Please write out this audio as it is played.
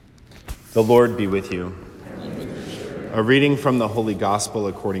The Lord be with you. A reading from the Holy Gospel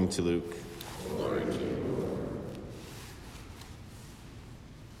according to Luke.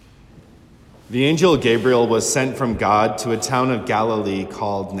 The angel Gabriel was sent from God to a town of Galilee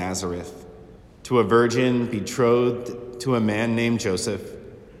called Nazareth, to a virgin betrothed to a man named Joseph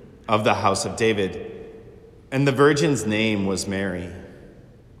of the house of David, and the virgin's name was Mary.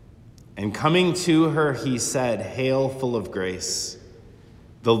 And coming to her, he said, "Hail, full of grace,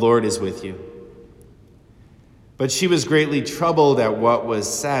 the Lord is with you." But she was greatly troubled at what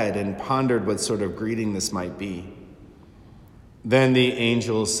was said and pondered what sort of greeting this might be. Then the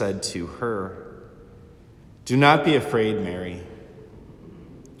angel said to her, "Do not be afraid, Mary,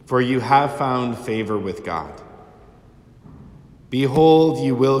 for you have found favor with God. Behold,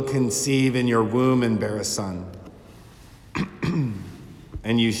 you will conceive in your womb and bear a son,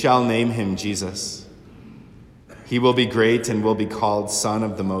 and you shall name him Jesus. He will be great and will be called Son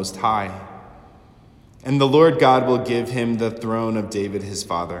of the Most High. And the Lord God will give him the throne of David his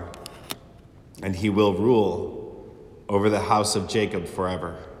father, and he will rule over the house of Jacob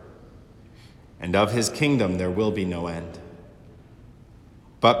forever. And of his kingdom there will be no end."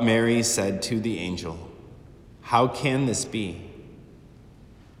 But Mary said to the angel, "How can this be,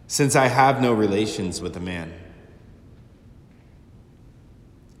 since I have no relations with a man?"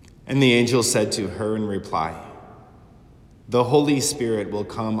 And the angel said to her in reply, "The Holy Spirit will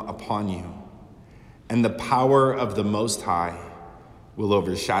come upon you, and the power of the Most High will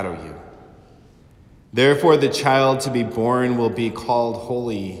overshadow you. Therefore, the child to be born will be called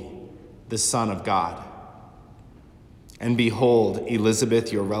Holy, the Son of God. And behold,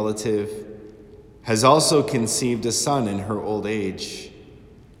 Elizabeth, your relative, has also conceived a son in her old age.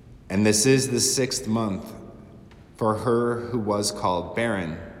 And this is the 6th month for her who was called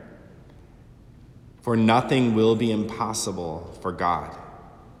barren. For nothing will be impossible for God."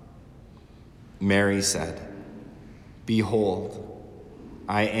 Mary said, "Behold,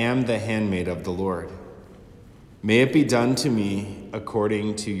 I am the handmaid of the Lord. May it be done to me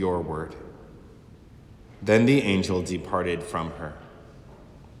according to your word." Then the angel departed from her.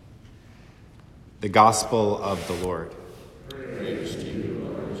 The Gospel of the Lord. Praise to you,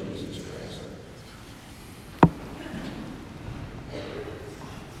 Lord Jesus Christ.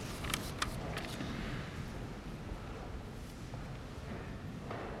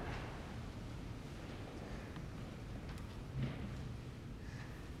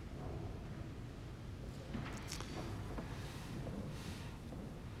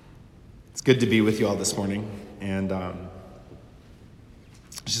 It's good to be with you all this morning, and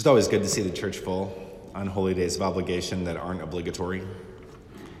it's just always good to see the church full on holy days of obligation that aren't obligatory.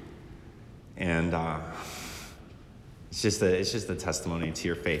 And it's just a testimony to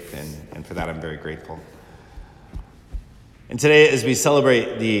your faith, and for that I'm very grateful. And today, as we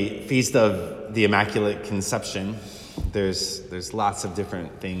celebrate the Feast of the Immaculate Conception, there's lots of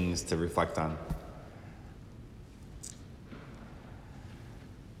different things to reflect on.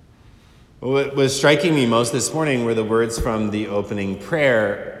 What was striking me most this morning were the words from the opening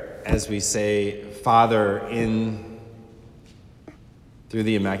prayer as we say, "Father, through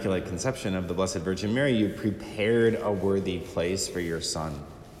the Immaculate Conception of the Blessed Virgin Mary, you prepared a worthy place for your Son."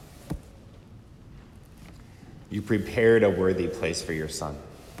 You prepared a worthy place for your Son.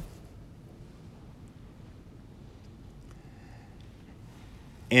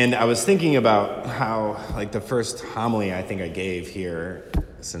 And I was thinking about how, the first homily I think I gave here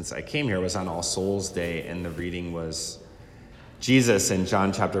since I came here was on All Souls Day, and the reading was Jesus in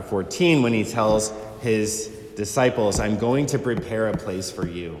John chapter 14 when he tells his disciples, "I'm going to prepare a place for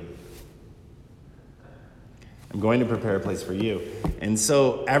you. I'm going to prepare a place for you." And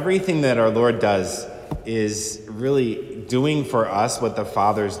so everything that our Lord does is really doing for us what the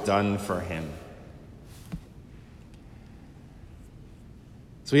Father's done for him.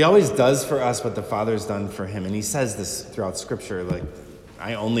 So he always does for us what the Father's done for him. And he says this throughout Scripture,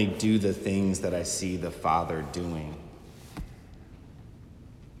 I only do the things that I see the Father doing.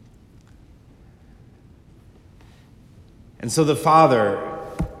 And so the Father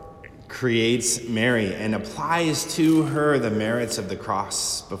creates Mary and applies to her the merits of the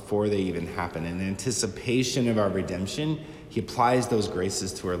cross before they even happen. In anticipation of our redemption, he applies those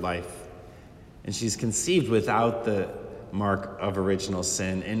graces to her life. And she's conceived without the mark of original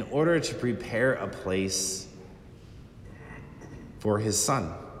sin in order to prepare a place for his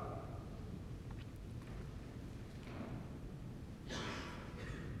Son.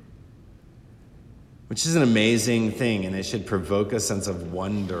 Which is an amazing thing, and it should provoke a sense of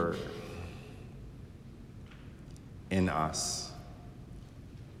wonder in us.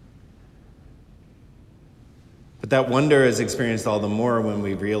 But But that wonder is experienced all the more when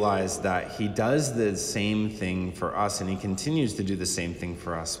we realize that he does the same thing for us, and he continues to do the same thing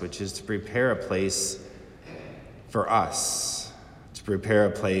for us, which is to prepare a place for us, to prepare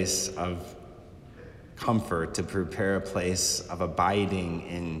a place of comfort, to prepare a place of abiding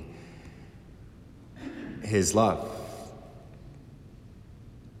in his love.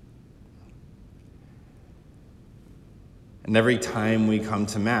 And every time we come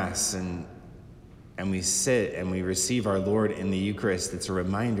to Mass and we sit and we receive our Lord in the Eucharist, it's a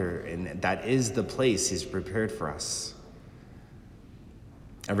reminder, and that is the place he's prepared for us.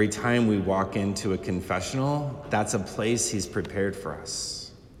 Every time we walk into a confessional, that's a place he's prepared for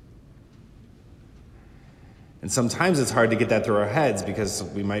us. And sometimes it's hard to get that through our heads because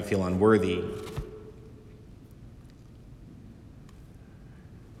we might feel unworthy.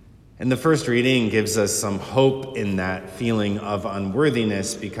 And the first reading gives us some hope in that feeling of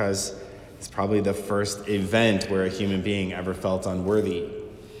unworthiness because it's probably the first event where a human being ever felt unworthy.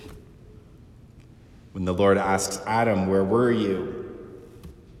 When the Lord asks Adam, "Where were you?"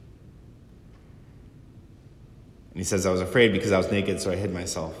 And he says, "I was afraid because I was naked, so I hid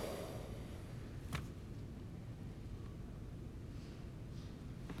myself."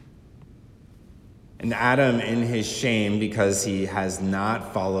 And Adam, in his shame, because he has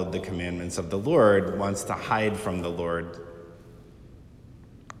not followed the commandments of the Lord, wants to hide from the Lord.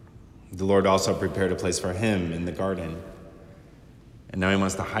 The Lord also prepared a place for him in the garden. And now he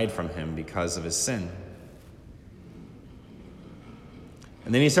wants to hide from him because of his sin.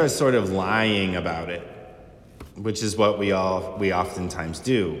 And then he starts sort of lying about it, which is what we oftentimes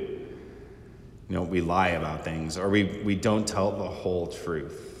do. You know, we lie about things, or we don't tell the whole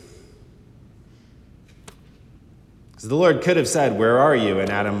truth. Because the Lord could have said, "Where are you?" And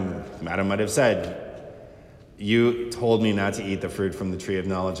Adam might have said, "You told me not to eat the fruit from the tree of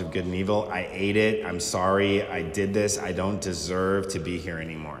knowledge of good and evil. I ate it. I'm sorry. I did this. I don't deserve to be here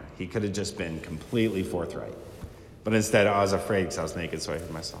anymore." He could have just been completely forthright. But instead, I was afraid because I was naked, so I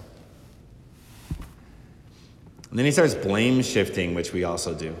hid myself. And then he starts blame shifting, which we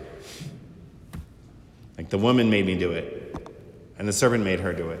also do. Like, the woman made me do it, and the serpent made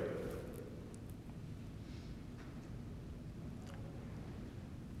her do it.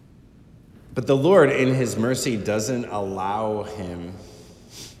 But the Lord, in his mercy, doesn't allow him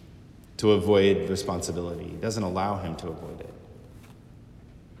to avoid responsibility. He doesn't allow him to avoid it.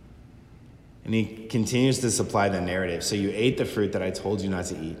 And he continues to supply the narrative. "So you ate the fruit that I told you not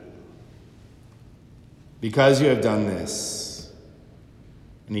to eat. Because you have done this."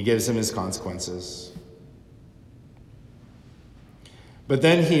 And he gives him his consequences. But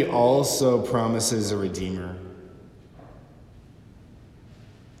then he also promises a redeemer.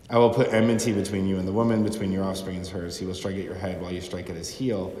 "I will put enmity between you and the woman, between your offspring and hers. He will strike at your head while you strike at his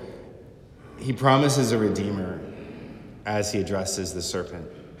heel." He promises a redeemer as he addresses the serpent.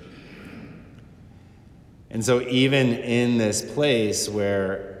 And so even in this place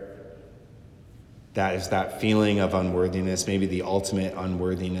where that is that feeling of unworthiness, maybe the ultimate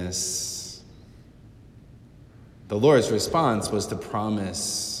unworthiness, the Lord's response was to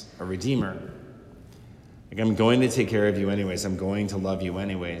promise a redeemer. Like, I'm going to take care of you anyways. I'm going to love you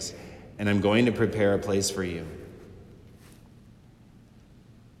anyways. And I'm going to prepare a place for you.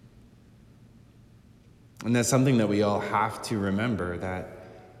 And that's something that we all have to remember, that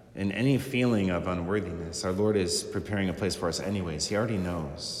in any feeling of unworthiness, our Lord is preparing a place for us anyways. He already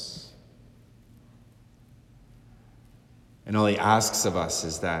knows. And all he asks of us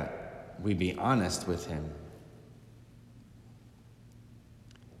is that we be honest with him,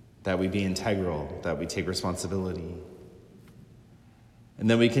 that we be integral, that we take responsibility, and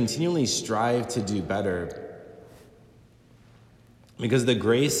that we continually strive to do better. Because the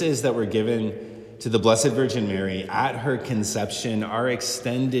graces that were given to the Blessed Virgin Mary at her conception are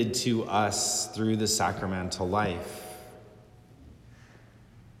extended to us through the sacramental life.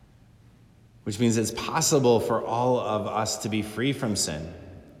 Which means it's possible for all of us to be free from sin,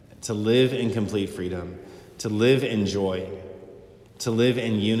 to live in complete freedom, to live in joy, to live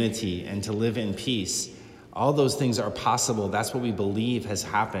in unity, and to live in peace. All those things are possible. That's what we believe has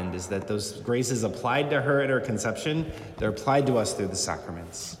happened, is that those graces applied to her at her conception, they're applied to us through the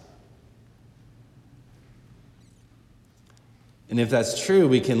sacraments. And if that's true,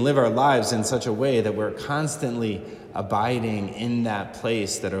 we can live our lives in such a way that we're constantly abiding in that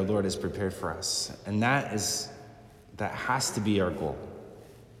place that our Lord has prepared for us. And that has to be our goal.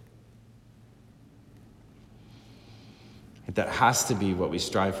 That has to be what we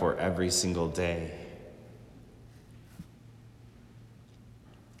strive for every single day.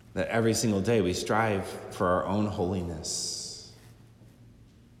 That every single day we strive for our own holiness.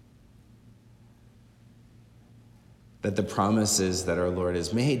 that the promises that our Lord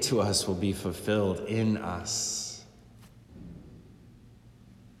has made to us will be fulfilled in us.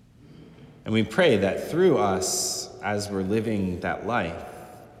 And we pray that through us, as we're living that life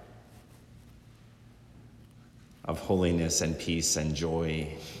of holiness and peace and joy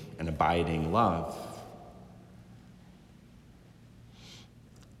and abiding love,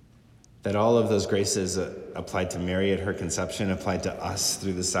 that all of those graces applied to Mary at her conception, applied to us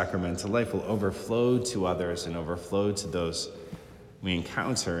through the sacramental life, will overflow to others and overflow to those we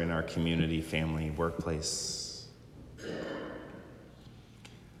encounter in our community, family, workplace.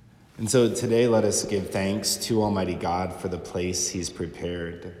 And so today, let us give thanks to Almighty God for the place he's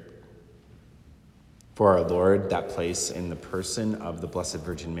prepared for our Lord, that place in the person of the Blessed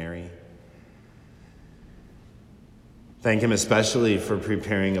Virgin Mary. Thank him especially for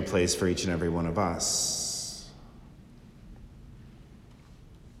preparing a place for each and every one of us.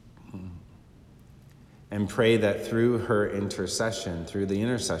 And pray that through her intercession, through the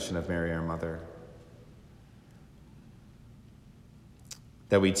intercession of Mary, our Mother,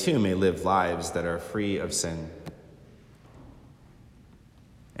 that we too may live lives that are free of sin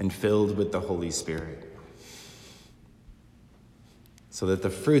and filled with the Holy Spirit, so that the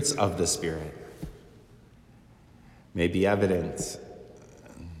fruits of the Spirit may be evident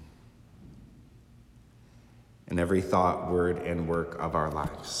in every thought, word, and work of our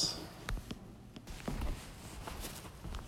lives.